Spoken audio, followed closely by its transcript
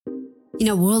In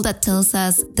a world that tells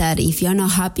us that if you're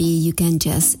not happy, you can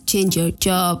just change your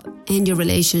job, end your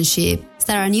relationship,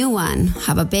 start a new one,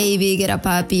 have a baby, get a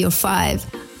puppy or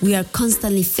 5, we are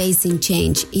constantly facing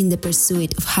change in the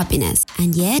pursuit of happiness.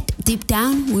 And yet, deep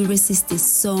down, we resist this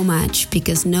so much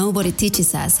because nobody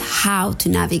teaches us how to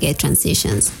navigate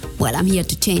transitions. Well, I'm here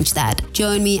to change that.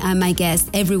 Join me and my guest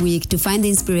every week to find the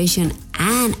inspiration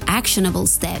and actionable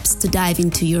steps to dive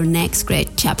into your next great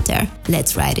chapter.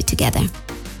 Let's write it together.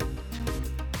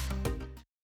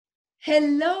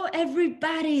 Hello,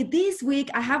 everybody. This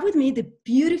week, I have with me the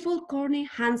beautiful Courtney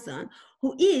Hanson,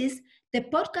 who is the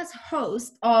podcast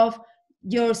host of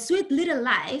Your Sweet Little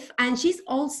Life. And she's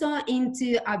also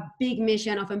into a big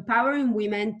mission of empowering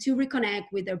women to reconnect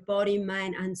with their body,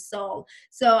 mind, and soul.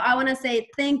 So I want to say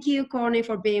thank you, Courtney,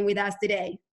 for being with us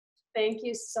today. Thank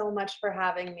you so much for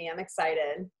having me. I'm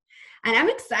excited. And I'm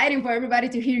excited for everybody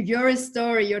to hear your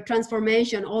story, your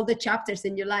transformation, all the chapters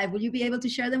in your life. Will you be able to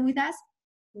share them with us?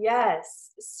 Yes.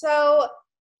 So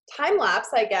time lapse,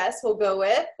 I guess we'll go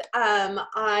with.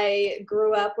 I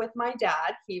grew up with my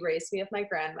dad. He raised me with my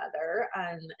grandmother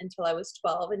until I was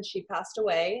 12 and she passed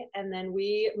away. And then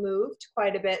we moved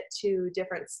quite a bit to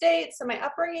different states. So my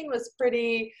upbringing was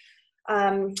pretty,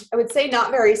 I would say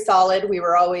not very solid.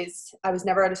 I was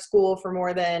never out of school for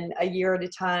more than a year at a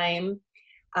time.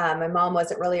 My mom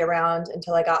wasn't really around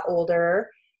until I got older.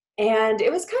 And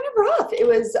it was kind of rough. It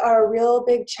was a real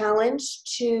big challenge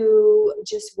to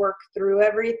just work through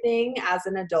everything as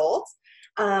an adult.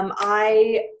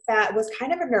 I was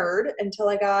kind of a nerd until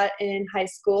I got in high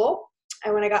school.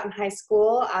 And when I got in high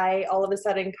school, I all of a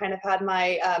sudden kind of had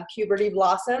my puberty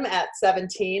blossom at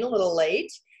 17, a little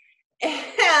late.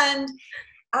 And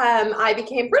I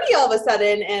became pretty all of a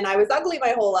sudden, and I was ugly my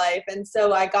whole life. And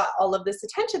so I got all of this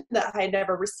attention that I had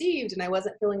never received, and I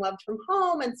wasn't feeling loved from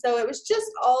home. And so it was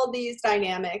just all these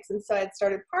dynamics. And so I'd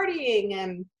started partying,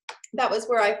 and that was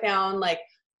where I found like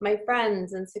my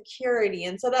friends and security.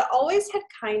 And so that always had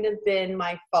kind of been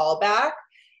my fallback.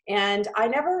 And I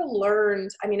never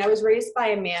learned, I was raised by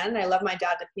a man, and I love my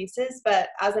dad to pieces, but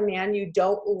as a man, you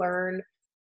don't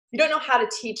know how to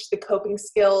teach the coping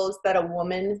skills that a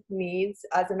woman needs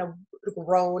as a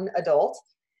grown adult.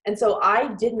 And so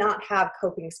I did not have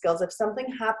coping skills. If something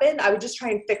happened, I would just try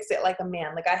and fix it like a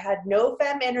man. Like I had no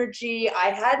femme energy.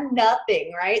 I had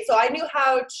nothing, right? So I knew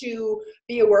how to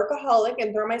be a workaholic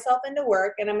and throw myself into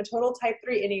work. And I'm a total type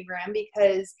 3 Enneagram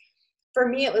because for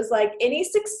me, it was like any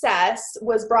success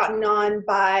was brought on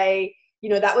by,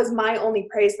 that was my only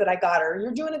praise that I got, or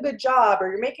you're doing a good job,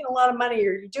 or you're making a lot of money,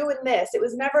 or you're doing this. It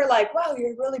was never like, wow,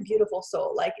 you're a really beautiful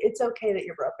soul. Like, it's okay that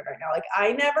you're broken right now. Like,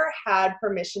 I never had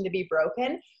permission to be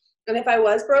broken. And if I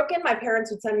was broken, my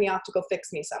parents would send me off to go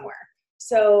fix me somewhere.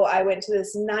 So I went to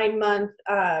this 9-month,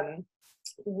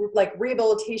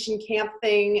 rehabilitation camp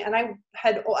thing. And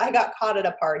I got caught at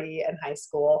a party in high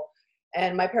school.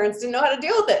 And my parents didn't know how to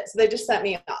deal with it. So they just sent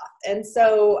me off. And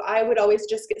so I would always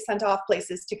just get sent off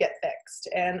places to get fixed.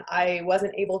 And I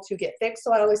wasn't able to get fixed.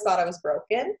 So I always thought I was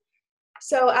broken.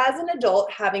 So as an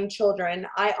adult having children,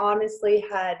 I honestly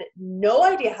had no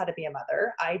idea how to be a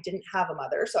mother. I didn't have a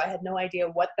mother. So I had no idea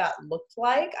what that looked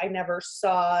like. I never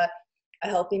saw a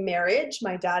healthy marriage.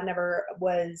 My dad never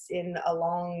was in a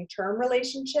long-term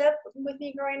relationship with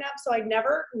me growing up. So I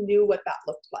never knew what that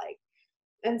looked like.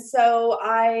 And so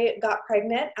I got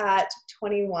pregnant at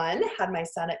 21, had my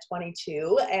son at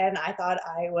 22, and I thought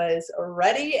I was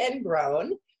ready and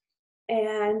grown.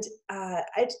 And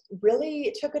it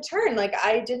really took a turn. Like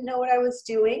I didn't know what I was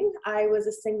doing. I was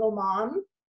a single mom.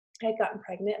 I had gotten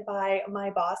pregnant by my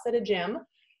boss at a gym,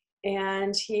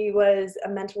 and he was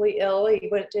mentally ill. He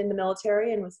went in the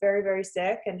military and was very, very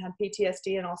sick and had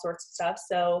PTSD and all sorts of stuff.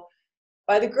 So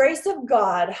by the grace of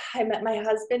God, I met my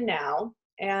husband now.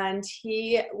 And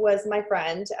he was my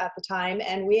friend at the time.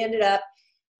 And we ended up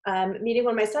meeting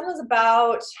when my son was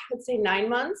about, I would say 9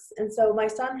 months. And so my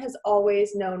son has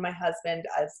always known my husband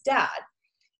as dad.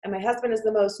 And my husband is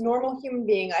the most normal human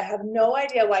being. I have no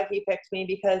idea why he picked me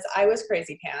because I was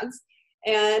crazy pants.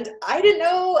 And I didn't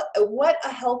know what a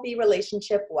healthy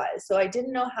relationship was. So I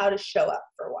didn't know how to show up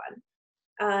for one.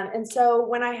 And so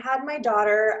when I had my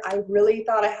daughter, I really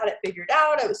thought I had it figured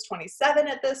out. I was 27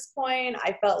 at this point.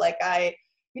 I felt like I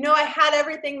had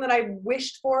everything that I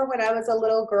wished for when I was a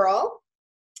little girl.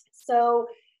 So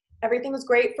everything was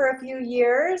great for a few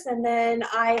years. And then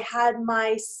I had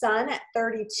my son at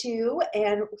 32,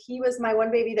 and he was my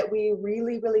one baby that we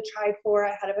really, really tried for.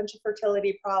 I had a bunch of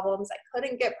fertility problems. I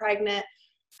couldn't get pregnant.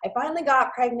 I finally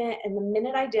got pregnant. And the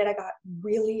minute I did, I got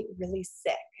really, really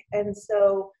sick. And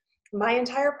so my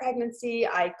entire pregnancy,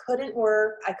 I couldn't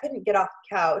work. I couldn't get off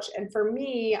the couch. And for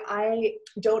me, I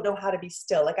don't know how to be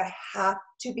still. Like I have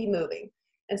to be moving.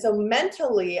 And so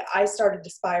mentally, I started to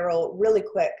spiral really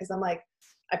quick because I'm like,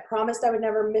 I promised I would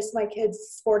never miss my kids'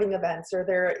 sporting events or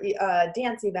their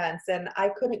dance events. And I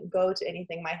couldn't go to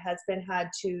anything. My husband had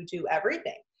to do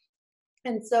everything.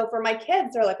 And so for my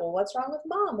kids, they're like, well, what's wrong with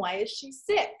mom? Why is she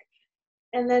sick?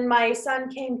 And then my son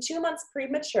came 2 months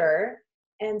premature.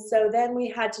 And so then we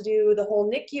had to do the whole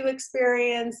NICU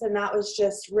experience. And that was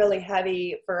just really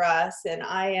heavy for us. And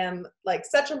I am like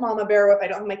such a mama bear. If I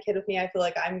don't have my kid with me, I feel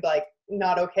like I'm like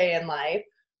not okay in life.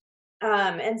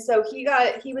 And so he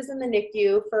was in the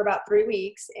NICU for about 3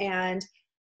 weeks. And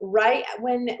right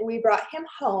when we brought him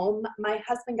home, my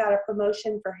husband got a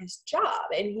promotion for his job,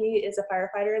 and he is a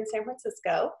firefighter in San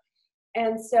Francisco.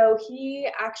 And so he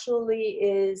actually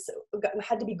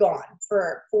had to be gone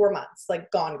for 4 months, like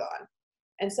gone.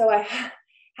 And so I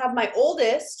have my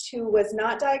oldest, who was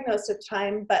not diagnosed at the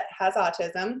time, but has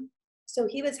autism. So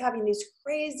he was having these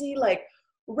crazy, like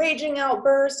raging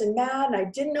outbursts and mad, and I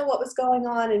didn't know what was going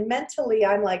on. And mentally,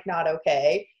 I'm like not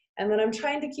okay. And then I'm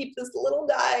trying to keep this little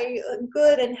guy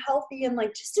good and healthy and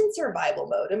like just in survival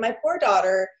mode. And my poor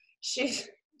daughter, she's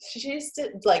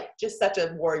like just such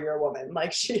a warrior woman.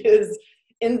 Like she is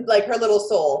in like her little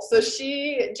soul. So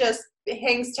she just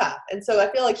hangs tough. And so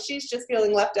I feel like she's just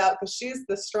feeling left out because she's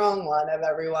the strong one of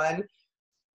everyone.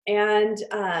 And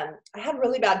I had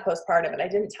really bad postpartum, and I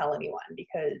didn't tell anyone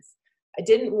because I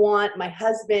didn't want my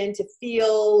husband to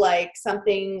feel like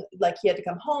something like he had to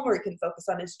come home or he couldn't focus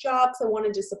on his job. So I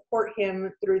wanted to support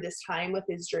him through this time with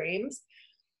his dreams.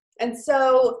 And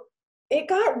so it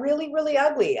got really, really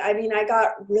ugly. I mean, I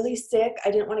got really sick.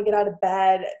 I didn't want to get out of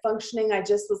bed. Functioning, I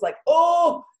just was like,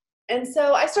 oh. And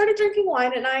so I started drinking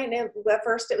wine at night. And at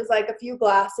first it was like a few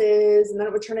glasses, and then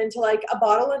it would turn into like a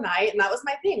bottle a night. And that was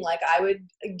my thing. Like I would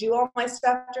do all my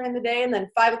stuff during the day, and then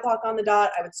 5 o'clock on the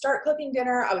dot, I would start cooking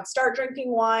dinner. I would start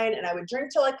drinking wine, and I would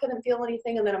drink till I couldn't feel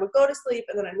anything. And then I would go to sleep,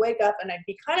 and then I'd wake up and I'd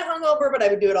be kind of hungover, but I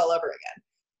would do it all over again.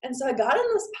 And so I got in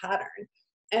this pattern,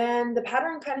 and the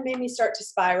pattern kind of made me start to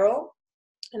spiral.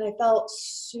 And I felt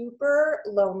super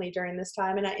lonely during this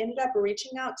time. And I ended up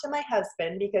reaching out to my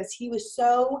husband because he was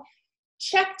so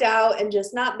checked out and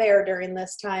just not there during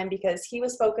this time because he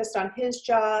was focused on his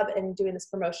job and doing this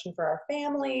promotion for our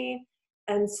family.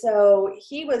 And so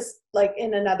he was like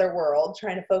in another world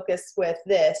trying to focus with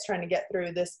this, trying to get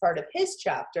through this part of his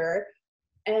chapter.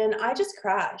 And I just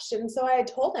crashed. And so I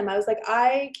told him, I was like,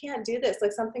 I can't do this.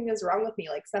 Like something is wrong with me.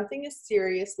 Like something is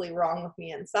seriously wrong with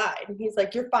me inside. And he's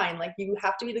like, you're fine. Like you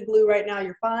have to be the glue right now.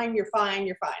 You're fine. You're fine.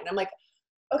 You're fine. And I'm like,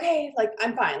 okay, like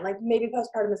I'm fine. Like maybe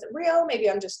postpartum isn't real. Maybe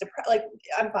I'm just depressed. Like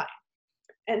I'm fine.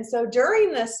 And so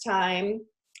during this time,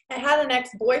 I had an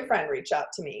ex-boyfriend reach out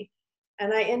to me,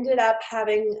 and I ended up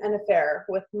having an affair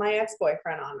with my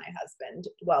ex-boyfriend on my husband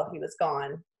while he was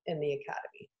gone in the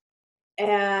academy.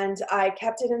 And I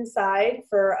kept it inside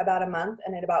for about a month,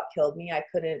 and it about killed me. I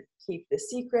couldn't keep the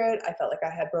secret. I felt like I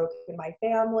had broken my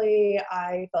family.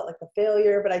 I felt like a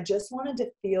failure, but I just wanted to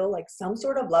feel like some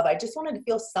sort of love. I just wanted to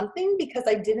feel something because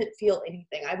I didn't feel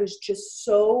anything. I was just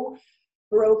so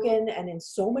broken and in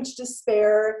so much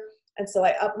despair. And so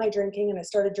I upped my drinking, and I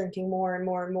started drinking more and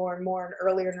more and more and more and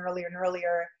earlier and earlier and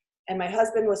earlier. And my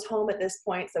husband was home at this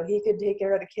point, so he could take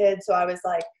care of the kids. So I was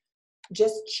like,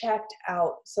 just checked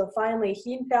out. So finally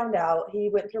he found out. He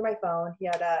went through my phone. He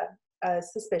had a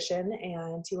suspicion,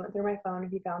 and he went through my phone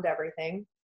and he found everything.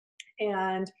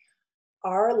 And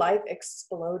our life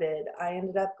exploded. I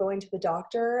ended up going to the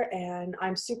doctor, and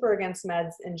I'm super against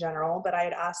meds in general, but I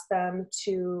had asked them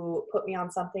to put me on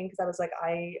something because I was like,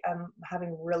 I am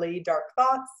having really dark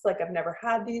thoughts. Like I've never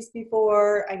had these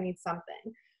before. I need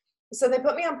something. So they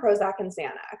put me on Prozac and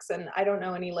Xanax, and I don't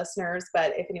know any listeners,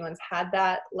 but if anyone's had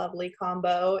that lovely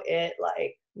combo, it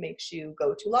like makes you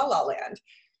go to La La Land.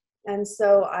 And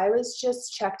so I was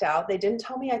just checked out. They didn't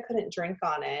tell me I couldn't drink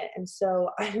on it. And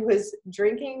so I was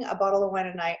drinking a bottle of wine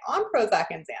a night on Prozac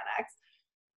and Xanax.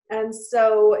 And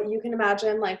so you can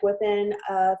imagine, like within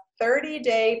a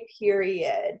 30-day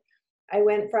period, I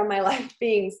went from my life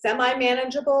being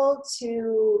semi-manageable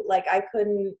to like I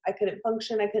couldn't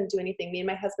function. I couldn't do anything. Me and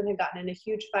my husband had gotten in a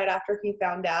huge fight after he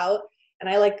found out, and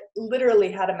I like literally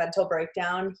had a mental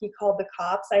breakdown. He called the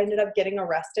cops. I ended up getting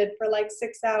arrested for like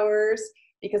 6 hours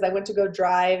because I went to go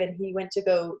drive, and he went to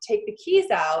go take the keys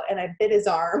out, and I bit his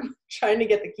arm trying to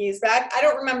get the keys back. I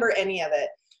don't remember any of it.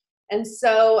 And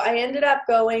so I ended up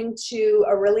going to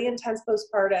a really intense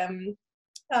postpartum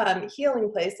healing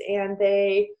place, and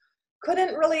they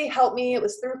couldn't really help me. It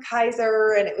was through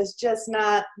Kaiser, and it was just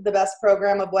not the best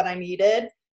program of what I needed.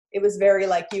 It was very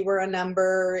like you were a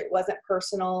number. It wasn't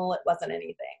personal. It wasn't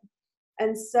anything.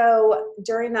 And so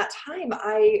during that time,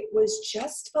 I was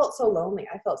just felt so lonely.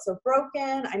 I felt so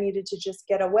broken. I needed to just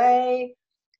get away.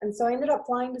 And so I ended up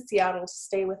flying to Seattle to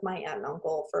stay with my aunt and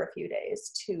uncle for a few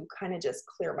days to kind of just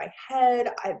clear my head.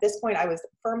 At this point, I was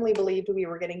firmly believed we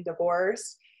were getting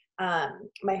divorced.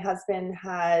 My husband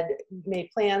had made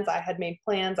plans. I had made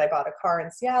plans. I bought a car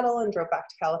in Seattle and drove back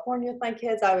to California with my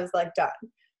kids. I was like done.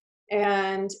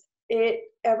 And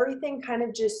everything kind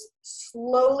of just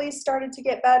slowly started to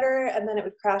get better, and then it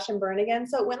would crash and burn again.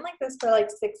 So it went like this for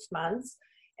like 6 months.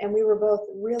 And we were both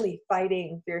really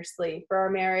fighting fiercely for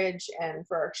our marriage and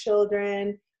for our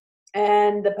children.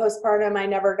 And the postpartum,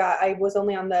 I was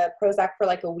only on the Prozac for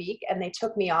like a week, and they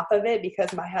took me off of it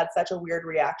because I had such a weird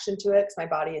reaction to it because my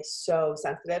body is so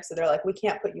sensitive. So they're like, we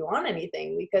can't put you on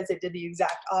anything because it did the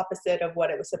exact opposite of what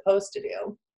it was supposed to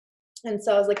do. And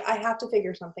so I was like, I have to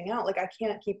figure something out. Like, I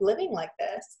can't keep living like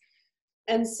this.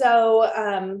 And so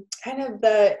kind of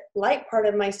the light part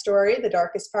of my story, the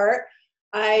darkest part,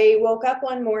 I woke up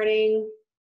one morning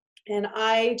and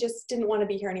I just didn't want to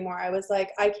be here anymore. I was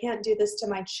like, I can't do this to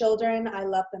my children. I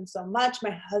love them so much.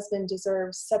 My husband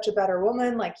deserves such a better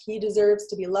woman. Like, he deserves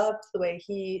to be loved the way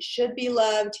he should be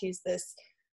loved. He's this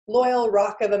loyal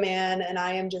rock of a man, and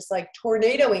I am just like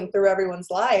tornadoing through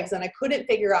everyone's lives, and I couldn't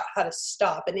figure out how to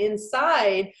stop. And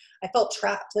inside, I felt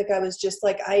trapped. Like, I was just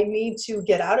like, I need to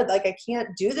get out of, like, I can't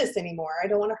do this anymore. I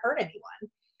don't want to hurt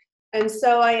anyone. And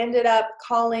so I ended up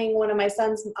calling one of my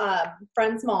son's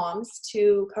friends' moms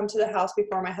to come to the house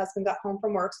before my husband got home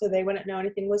from work so they wouldn't know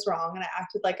anything was wrong. And I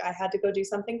acted like I had to go do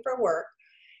something for work.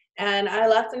 And I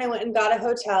left and I went and got a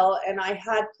hotel, and I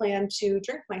had planned to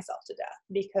drink myself to death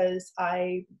because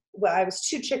I was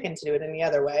too chicken to do it any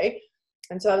other way.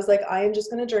 And so I was like, I am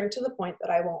just going to drink to the point that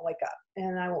I won't wake up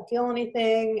and I won't feel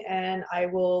anything, and I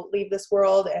will leave this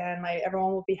world, and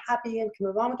everyone will be happy and can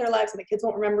move on with their lives, and the kids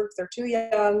won't remember because they're too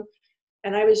young.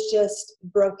 And I was just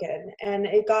broken. And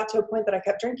it got to a point that I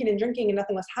kept drinking and drinking and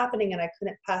nothing was happening, and I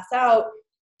couldn't pass out.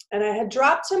 And I had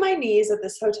dropped to my knees at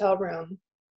this hotel room,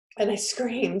 and I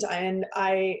screamed, and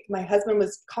my husband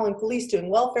was calling police,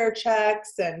 doing welfare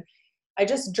checks, and I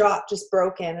just dropped, just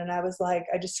broken. And I was like,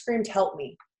 I just screamed, help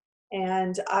me.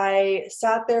 And I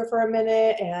sat there for a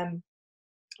minute, and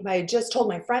I just told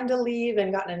my friend to leave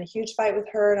and gotten in a huge fight with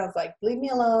her. And I was like, leave me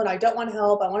alone. I don't want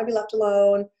help. I want to be left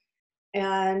alone.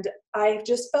 And I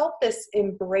just felt this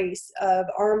embrace of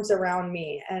arms around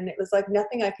me. And it was like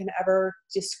nothing I can ever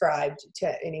describe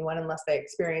to anyone unless they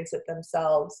experience it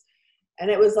themselves. And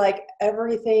it was like,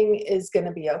 everything is going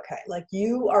to be okay. Like,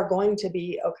 you are going to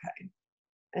be okay.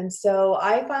 And so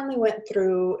I finally went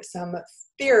through some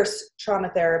fierce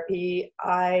trauma therapy.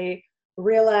 I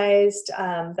realized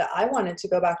that I wanted to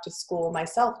go back to school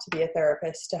myself to be a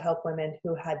therapist to help women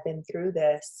who had been through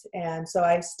this. And so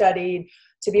I studied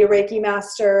to be a Reiki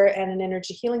master and an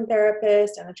energy healing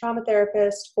therapist and a trauma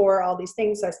therapist for all these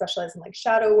things. So I specialize in like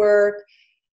shadow work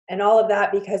and all of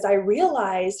that because I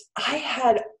realized I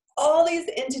had all these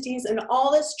entities and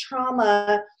all this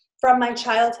trauma from my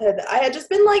childhood that I had just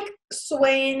been like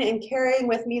swaying and carrying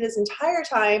with me this entire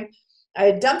time. I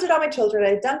had dumped it on my children. I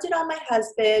had dumped it on my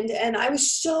husband, and I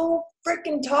was so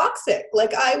freaking toxic.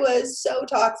 Like, I was so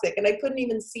toxic, and I couldn't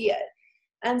even see it.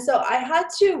 And so I had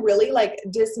to really like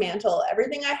dismantle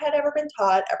everything I had ever been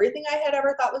taught, everything I had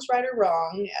ever thought was right or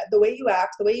wrong, the way you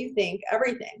act, the way you think,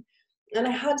 everything. And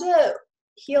I had to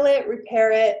heal it,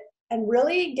 repair it, and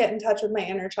really get in touch with my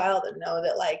inner child and know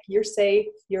that like, you're safe,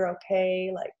 you're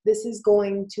okay, like this is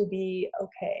going to be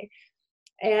okay.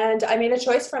 And I made a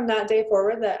choice from that day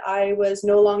forward that I was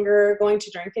no longer going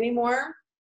to drink anymore.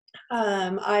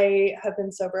 I have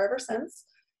been sober ever since.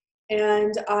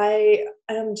 And I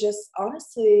am just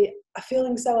honestly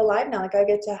feeling so alive now. Like, I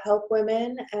get to help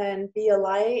women and be a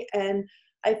light. And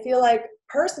I feel like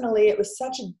personally, it was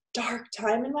such a dark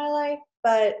time in my life,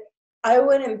 but I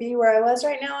wouldn't be where I was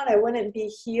right now, and I wouldn't be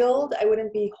healed. I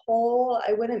wouldn't be whole.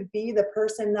 I wouldn't be the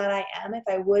person that I am if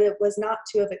I was not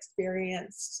to have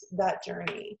experienced that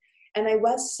journey. And I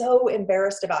was so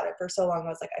embarrassed about it for so long. I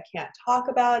was like, I can't talk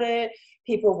about it.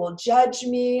 People will judge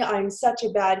me. I'm such a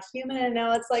bad human. And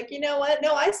now it's like, you know what?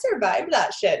 No, I survived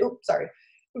that shit. Oops, sorry.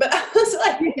 But I was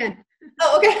like,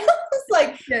 oh, okay. I was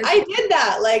like, yes. I did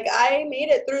that. Like, I made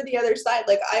it through the other side.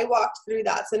 Like, I walked through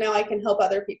that. So now I can help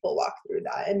other people walk through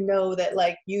that and know that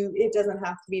like it doesn't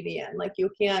have to be the end. Like, you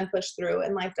can push through,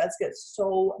 and life does get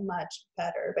so much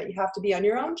better, but you have to be on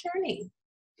your own journey.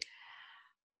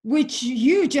 which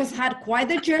you just had quite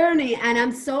the journey. And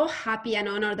I'm so happy and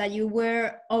honored that you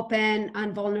were open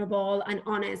and vulnerable and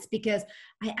honest, because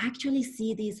I actually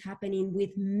see this happening with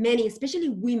many, especially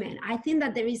women. I think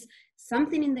that there is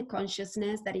something in the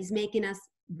consciousness that is making us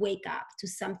wake up to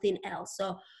something else.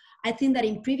 So I think that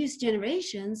in previous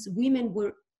generations, women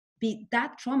were be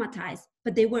that traumatized,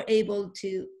 but they were able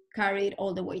to carry it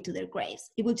all the way to their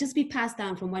graves. It will just be passed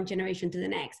down from one generation to the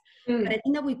next. Mm. But I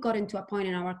think that we've gotten to a point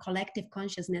in our collective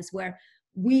consciousness where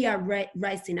we are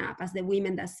rising up as the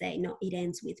women that say, no, it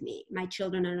ends with me. My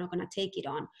children are not going to take it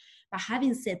on. But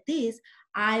having said this,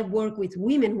 I work with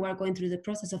women who are going through the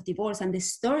process of divorce, and the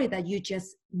story that you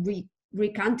just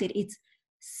recounted, it's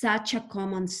such a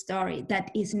common story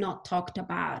that is not talked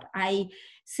about. I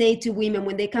say to women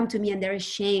when they come to me and they're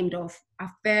ashamed of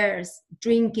affairs,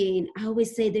 drinking, I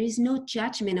always say there is no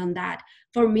judgment on that.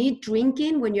 For me,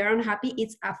 drinking when you're unhappy,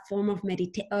 it's a form of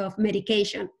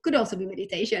medication. Could also be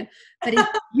meditation, but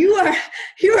you're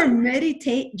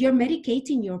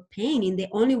medicating your pain in the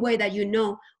only way that you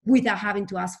know, without having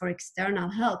to ask for external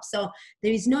help. So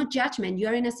there is no judgment.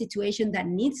 You're in a situation that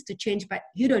needs to change, but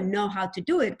you don't know how to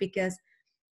do it, because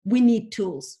we need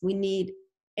tools. We need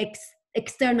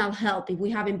external help if we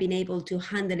haven't been able to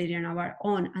handle it on our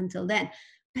own until then.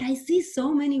 But I see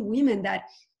so many women that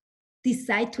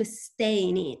decide to stay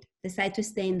in it, decide to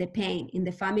stay in the pain, in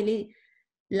the family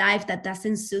life that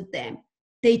doesn't suit them.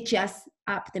 They just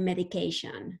up the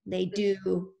medication. They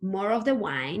do more of the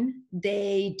wine.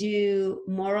 They do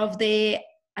more of the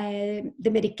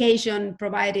medication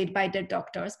provided by their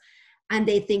doctors, and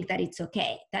they think that it's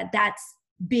okay, that that's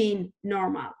being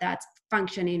normal, that's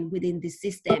functioning within the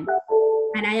system.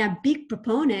 And I am a big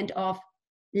proponent of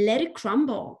let it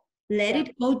crumble, let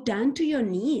it go down to your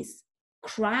knees,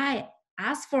 cry,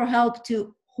 ask for help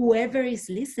to whoever is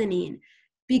listening,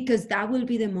 because that will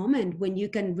be the moment when you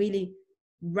can really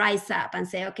rise up and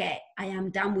say, okay, I am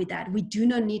done with that. We do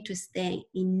not need to stay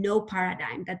in no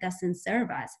paradigm that doesn't serve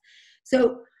us.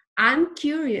 So I'm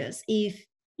curious, if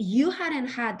you hadn't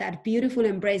had that beautiful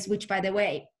embrace, which, by the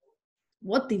way,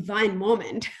 what divine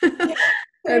moment.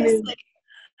 I mean,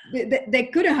 there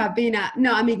could have been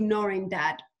no, I'm ignoring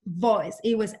that voice.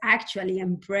 It was actually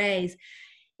embraced.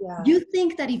 Yeah. You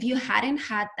think that if you hadn't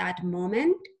had that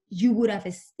moment, you would have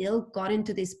still gotten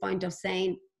to this point of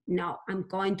saying, no, I'm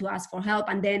going to ask for help,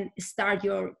 and then start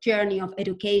your journey of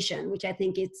education, which I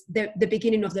think it's the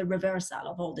beginning of the reversal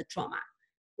of all the trauma.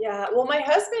 Yeah, well, my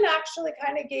husband actually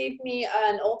kind of gave me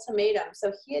an ultimatum.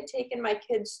 So he had taken my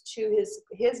kids to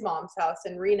his mom's house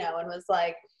in Reno and was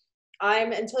like,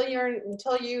 until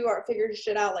you are figured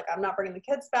shit out, like, I'm not bringing the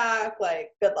kids back, like,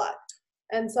 good luck.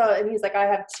 And he's like, I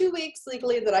have 2 weeks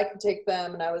legally that I can take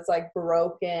them. And I was like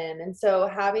broken. And so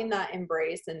having that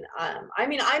embrace, and I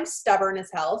mean, I'm stubborn as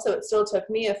hell. So it still took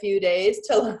me a few days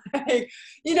to like,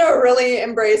 really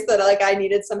embrace that, like, I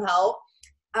needed some help.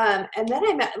 And then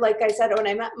I met, like I said, when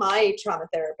I met my trauma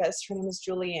therapist, her name is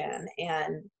Julianne,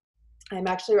 and I'm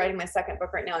actually writing my second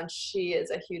book right now, and she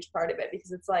is a huge part of it,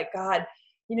 because it's like, God,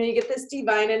 you get this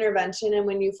divine intervention, and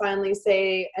when you finally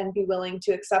say and be willing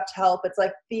to accept help, it's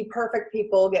like the perfect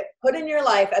people get put in your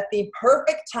life at the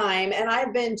perfect time. And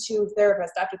I've been to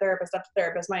therapist after therapist after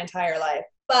therapist my entire life,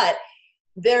 but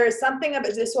there is something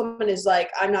about this woman is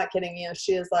like, I'm not kidding you.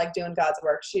 She is like doing God's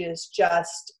work. She is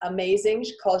just amazing.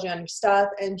 She calls you on your stuff,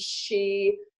 and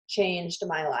she changed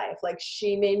my life. Like,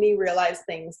 she made me realize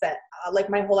things that like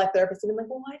my whole life therapist had been like,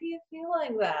 well, why do you feel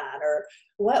like that? Or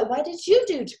what did you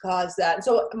do to cause that? And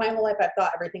so my whole life I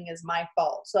thought everything is my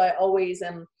fault. So I always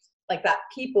am like that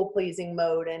people pleasing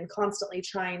mode and constantly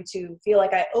trying to feel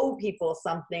like I owe people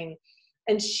something.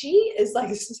 And she is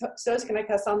like, so can I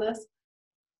cuss on this?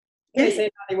 Can I say a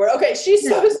naughty word? Okay, she's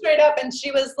so straight up, and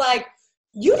she was like,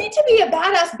 you need to be a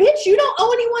badass bitch. You don't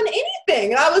owe anyone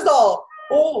anything. And I was all,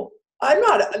 oh,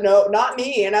 not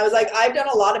me. And I was like, I've done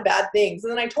a lot of bad things.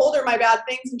 And then I told her my bad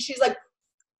things, and she's like,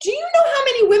 do you know how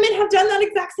many women have done that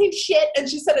exact same shit? And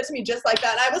she said it to me just like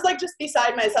that. And I was like, just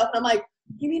beside myself. And I'm like,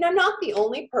 you mean I'm not the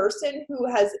only person who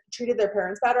has treated their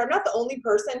parents bad, or I'm not the only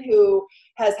person who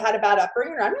has had a bad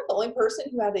upbringing, or I'm not the only person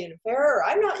who had an affair, or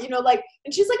I'm not, like,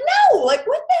 and she's like, no, like,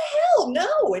 what the hell?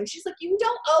 No. And she's like, you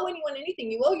don't owe anyone anything.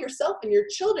 You owe yourself and your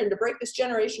children to break this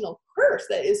generational curse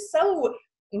that is so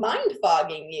mind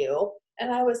fogging you.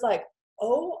 And I was like,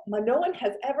 oh, no one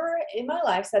has ever in my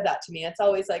life said that to me. It's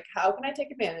always like, how can I take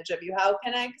advantage of you? How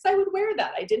can I, because I would wear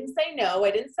that. I didn't say no.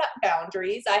 I didn't set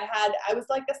boundaries. I was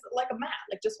like a mat,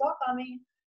 like, just walk on me.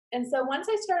 And so once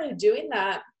I started doing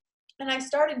that, and I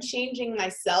started changing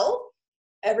myself,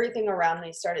 everything around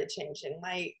me started changing.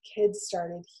 My kids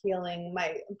started healing.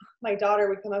 My daughter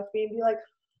would come up to me and be like,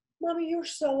 Mommy, you're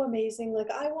so amazing.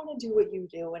 Like, I want to do what you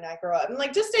do when I grow up. And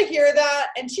like, just to hear that,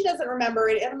 and she doesn't remember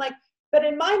it. And I'm like, but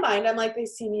in my mind, I'm like, they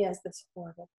see me as this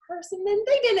horrible person. And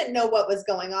they didn't know what was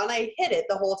going on. I hid it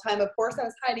the whole time. Of course, I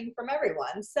was hiding from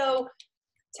everyone. So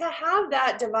to have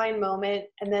that divine moment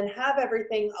and then have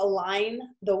everything align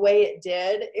the way it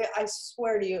did, I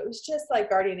swear to you, it was just like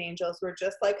guardian angels were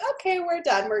just like, okay, we're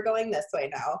done. We're going this way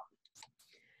now.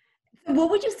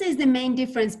 What would you say is the main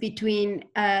difference between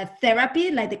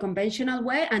therapy, like the conventional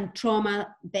way, and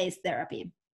trauma-based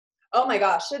therapy? Oh my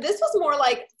gosh. So this was more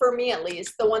like, for me at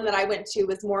least, the one that I went to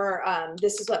was more,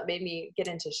 this is what made me get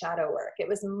into shadow work. It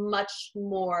was much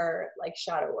more like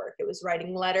shadow work. It was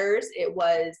writing letters. It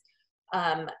was,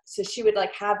 so she would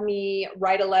like have me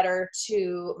write a letter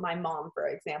to my mom, for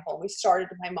example. We started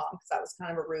with my mom because that was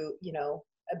kind of a root,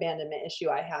 abandonment issue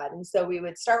I had. And so we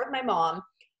would start with my mom.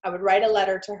 I would write a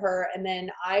letter to her, and then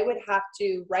I would have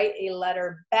to write a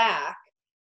letter back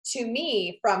to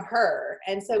me from her.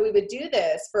 And so we would do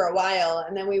this for a while,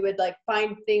 and then we would like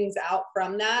find things out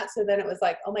from that. So then it was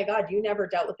like, oh my God, you never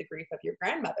dealt with the grief of your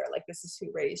grandmother. Like, this is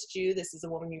who raised you. This is a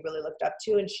woman you really looked up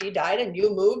to, and she died and you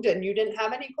moved and you didn't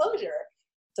have any closure.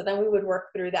 So then we would work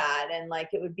through that, and like,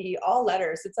 it would be all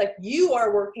letters. It's like you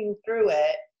are working through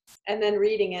it and then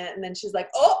reading it. And then she's like,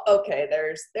 oh, okay,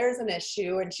 there's an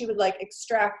issue. And she would like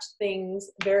extract things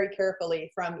very carefully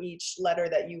from each letter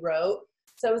that you wrote.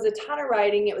 So it was a ton of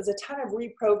writing. It was a ton of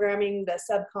reprogramming the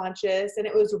subconscious. And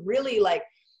it was really like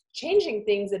changing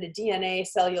things at a DNA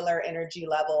cellular energy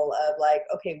level of like,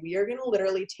 okay, we are going to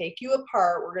literally take you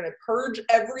apart. We're going to purge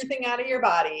everything out of your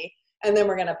body, and then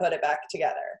we're going to put it back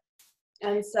together.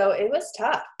 And so it was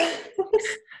tough.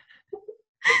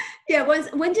 Yeah,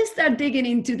 when you start digging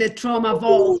into the trauma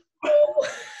vault.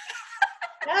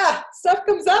 Yeah, stuff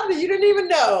comes up that you didn't even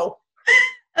know.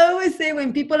 I always say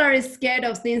when people are scared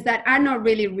of things that are not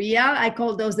really real, I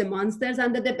call those the monsters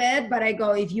under the bed. But I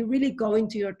go, if you really go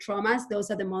into your traumas, those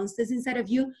are the monsters inside of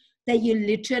you that you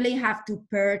literally have to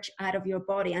purge out of your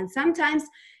body. And sometimes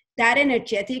that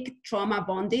energetic trauma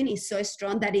bonding is so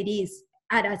strong that it is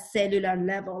at a cellular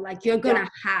level. Like, you're going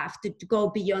to have to go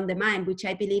beyond the mind, which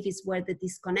I believe is where the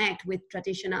disconnect with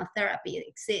traditional therapy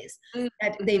exists. Mm-hmm.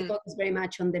 That they focus very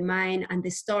much on the mind and the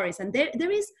stories. And there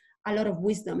is a lot of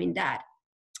wisdom in that.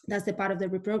 That's the part of the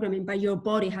reprogramming, but your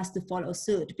body has to follow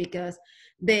suit because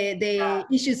the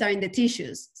issues are in the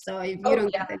tissues. So if you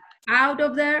don't get them out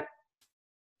of there,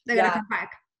 they're going to come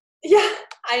back. Yeah,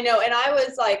 I know. And I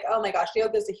was like, oh my gosh,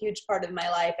 yoga is a huge part of my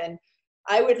life. And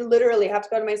I would literally have to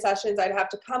go to my sessions. I'd have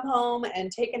to come home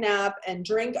and take a nap and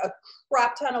drink a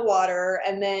crap ton of water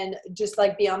and then just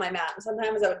like be on my mat. And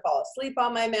sometimes I would fall asleep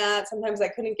on my mat. Sometimes I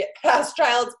couldn't get past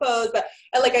child's pose, but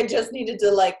I just needed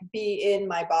to like be in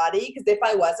my body, because if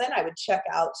I wasn't, I would check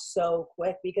out so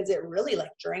quick, because it really like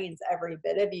drains every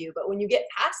bit of you. But when you get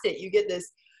past it, you get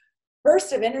this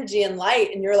burst of energy and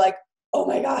light, and you're like, oh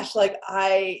my gosh, like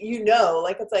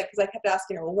it's like, because I kept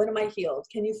asking her, well, when am I healed?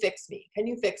 Can you fix me? Can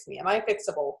you fix me? Am I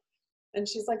fixable? And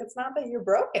she's like, it's not that you're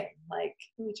broken. Like,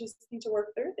 you just need to work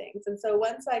through things. And so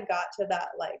once I got to that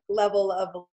like level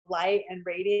of light and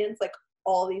radiance, like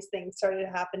all these things started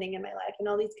happening in my life, and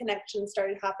all these connections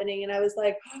started happening. And I was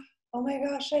like, oh my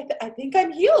gosh, I think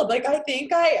I'm healed. Like, I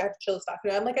have chills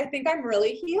talking about it. I'm like, I think I'm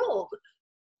really healed.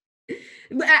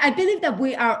 I believe that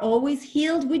we are always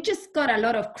healed. We just got a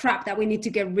lot of crap that we need to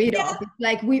get rid of. It's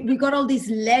like we got all these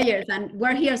layers, and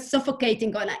we're here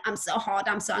suffocating, going like, I'm so hot,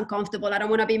 I'm so uncomfortable, I don't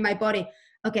want to be in my body.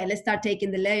 Okay, let's start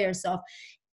taking the layers off.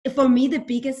 For me, the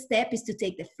biggest step is to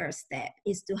take the first step,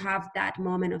 is to have that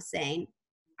moment of saying,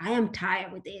 I am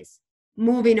tired with this,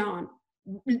 moving on.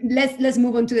 Let's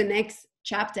move on to the next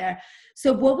chapter.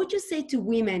 So what would you say to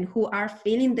women who are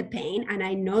feeling the pain? And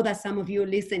I know that some of you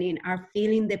listening are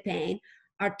feeling the pain,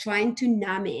 are trying to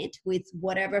numb it with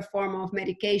whatever form of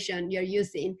medication you're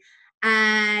using,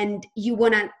 and you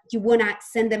wanna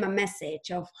send them a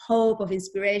message of hope, of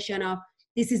inspiration, of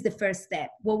this is the first step.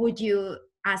 What would you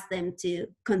ask them to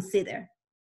consider?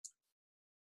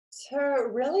 To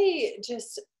really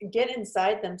just get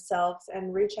inside themselves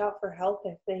and reach out for help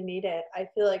if they need it. I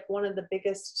feel like one of the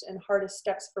biggest and hardest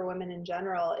steps for women in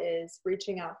general is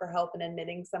reaching out for help and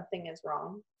admitting something is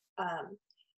wrong.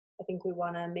 I think we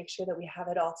want to make sure that we have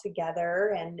it all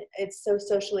together, and it's so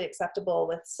socially acceptable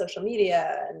with social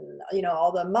media and,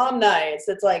 all the mom nights.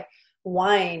 It's like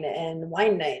wine and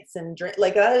wine nights and drink,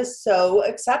 like that is so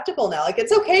acceptable now. Like,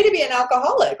 it's okay to be an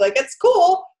alcoholic. Like, it's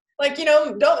cool. Like,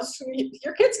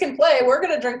 your kids can play. We're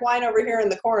going to drink wine over here in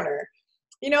the corner,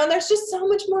 and there's just so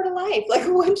much more to life. Like,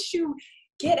 once you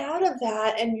get out of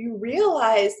that and you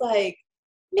realize, like,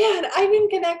 man, I can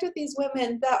connect with these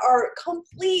women that are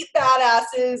complete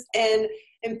badasses and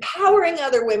empowering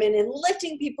other women and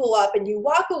lifting people up, and you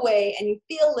walk away and you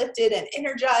feel lifted and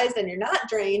energized, and you're not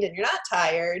drained and you're not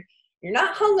tired, you're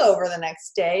not hungover the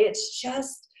next day. It's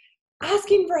just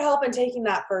asking for help and taking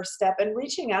that first step and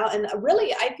reaching out. And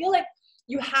really, I feel like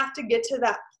you have to get to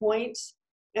that point.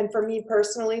 And for me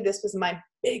personally, this was my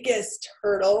biggest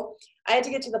hurdle. I had to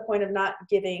get to the point of not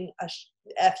giving a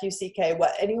F-U-C-K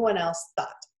what anyone else thought.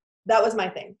 That was my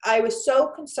thing. I was so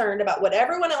concerned about what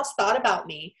everyone else thought about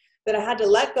me that I had to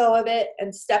let go of it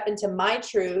and step into my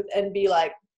truth and be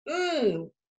like,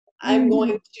 I'm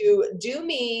going to do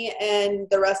me, and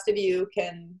the rest of you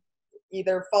can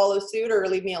either follow suit or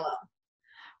leave me alone.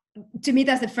 To me,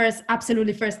 that's the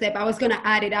absolutely first step. I was going to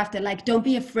add it after, like, don't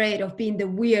be afraid of being the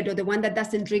weird or the one that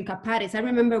doesn't drink at parties. I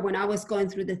remember when I was going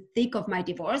through the thick of my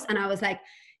divorce, and I was like,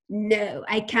 no,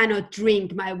 I cannot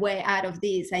drink my way out of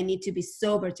this. I need to be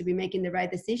sober to be making the right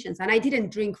decisions. And I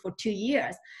didn't drink for 2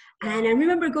 years. And I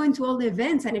remember going to all the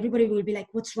events, and everybody would be like,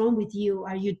 what's wrong with you?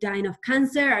 Are you dying of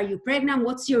cancer? Are you pregnant?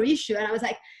 What's your issue? And I was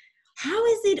like, how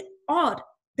is it odd?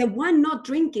 The one not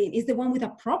drinking is the one with a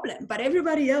problem, but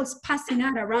everybody else passing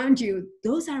out around you,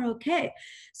 those are okay.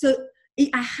 So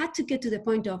I had to get to the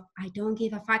point of, I don't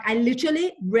give a fuck. I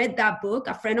literally read that book.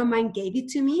 A friend of mine gave it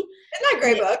to me. Isn't that a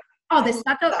great book? Oh, The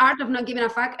Subtle Art of Not Giving a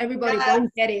Fuck. Everybody go and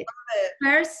get it.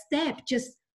 First step,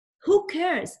 just who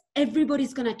cares?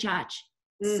 Everybody's going to judge.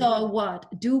 So what?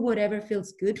 Do whatever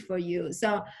feels good for you.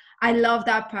 So I love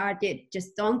that part.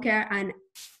 Just don't care and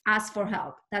ask for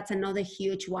help. That's another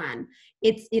huge one.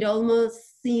 It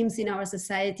almost seems in our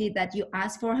society that you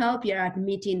ask for help, you're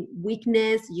admitting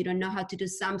weakness, you don't know how to do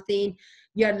something,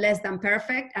 you're less than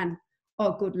perfect, and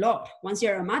oh, good Lord, once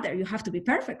you're a mother, you have to be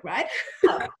perfect, right?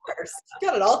 Of course.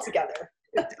 Got it all together.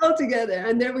 All together.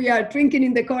 And there we are drinking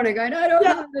in the corner going, I don't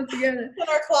have it together. In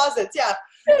our closets, yeah.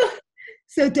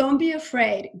 So don't be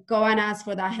afraid. Go and ask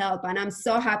for that help. And I'm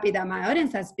so happy that my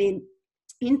audience has been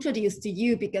introduced to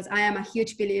you, because I am a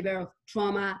huge believer of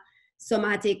trauma,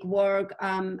 somatic work.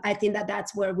 I think that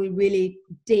that's where we really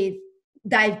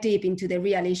dive deep into the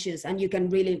real issues, and you can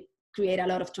really create a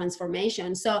lot of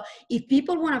transformation. So if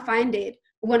people want to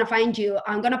find you,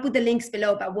 I'm going to put the links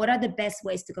below, but what are the best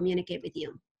ways to communicate with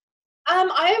you?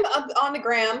 I am on the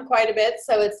gram quite a bit.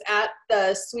 So it's at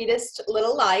The Sweetest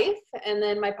Little Life. And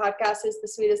then my podcast is The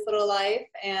Sweetest Little Life.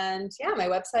 And yeah, my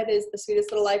website is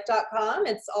thesweetestlittlelife.com.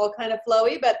 It's all kind of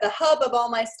flowy, but the hub of all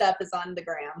my stuff is on the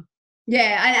gram.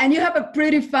 Yeah. And you have a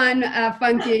pretty fun,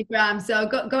 funky gram. So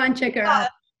go and check her out.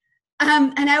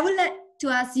 And I would like to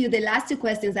ask you the last two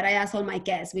questions that I ask all my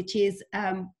guests, which is,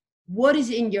 what is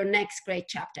in your next great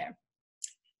chapter?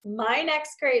 My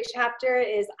next great chapter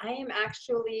is I am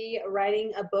actually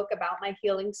writing a book about my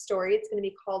healing story. It's going to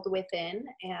be called Within,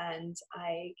 and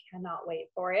I cannot wait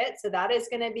for it. So that is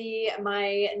going to be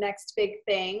my next big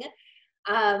thing.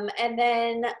 And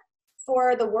then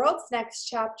for the world's next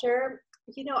chapter,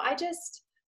 I'm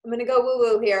going to go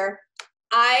woo-woo here.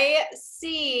 I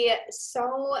see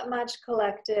so much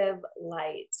collective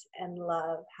light and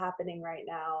love happening right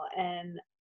now, and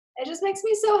it just makes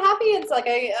me so happy. It's like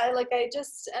I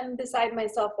just am beside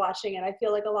myself watching it. I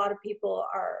feel like a lot of people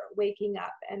are waking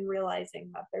up and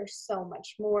realizing that there's so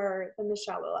much more than the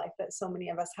shallow life that so many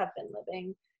of us have been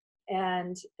living.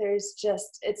 And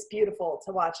it's beautiful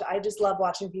to watch. I just love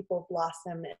watching people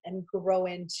blossom and grow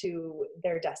into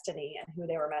their destiny and who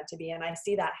they were meant to be. And I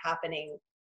see that happening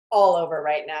all over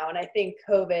right now. And I think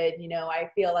COVID, I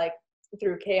feel like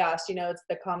through chaos, it's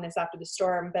the calmness after the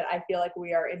storm, but I feel like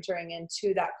we are entering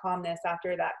into that calmness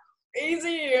after that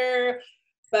crazy year.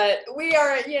 But we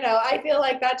are, I feel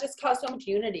like that just caused so much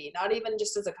unity, not even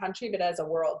just as a country, but as a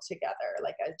world together,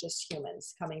 like as just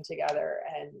humans coming together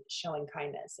and showing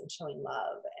kindness and showing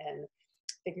love and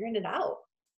figuring it out.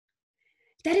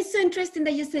 That is so interesting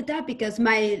that you said that, because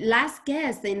my last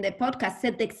guest in the podcast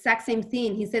said the exact same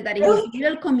thing. He said that in his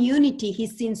little community,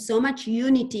 he's seen so much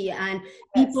unity and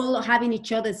people having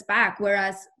each other's back,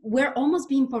 whereas we're almost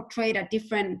being portrayed a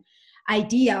different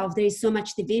idea of there is so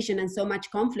much division and so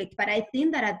much conflict. But I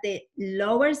think that at the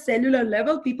lower cellular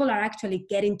level, people are actually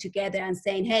getting together and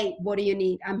saying, hey, what do you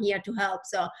need? I'm here to help.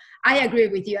 So I agree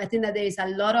with you. I think that there is a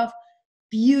lot of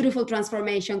beautiful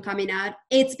transformation coming out.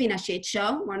 It's been a shit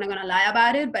show. We're not going to lie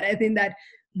about it, but I think that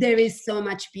there is so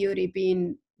much beauty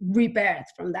being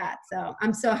rebirthed from that. So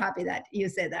I'm so happy that you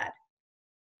said that.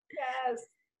 Yes.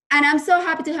 And I'm so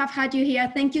happy to have had you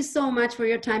here. Thank you so much for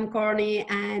your time, Courtney.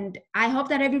 And I hope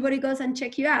that everybody goes and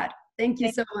check you out. Thank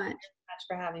you so much. Thanks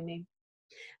for having me.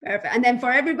 Perfect. And then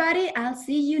for everybody, I'll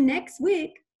see you next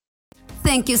week.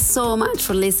 Thank you so much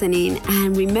for listening.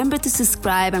 And remember to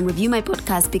subscribe and review my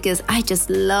podcast because I just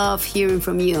love hearing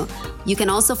from you. You can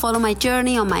also follow my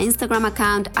journey on my Instagram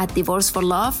account @Divorce for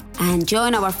Love and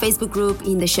join our Facebook group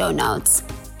in the show notes.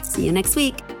 See you next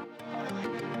week.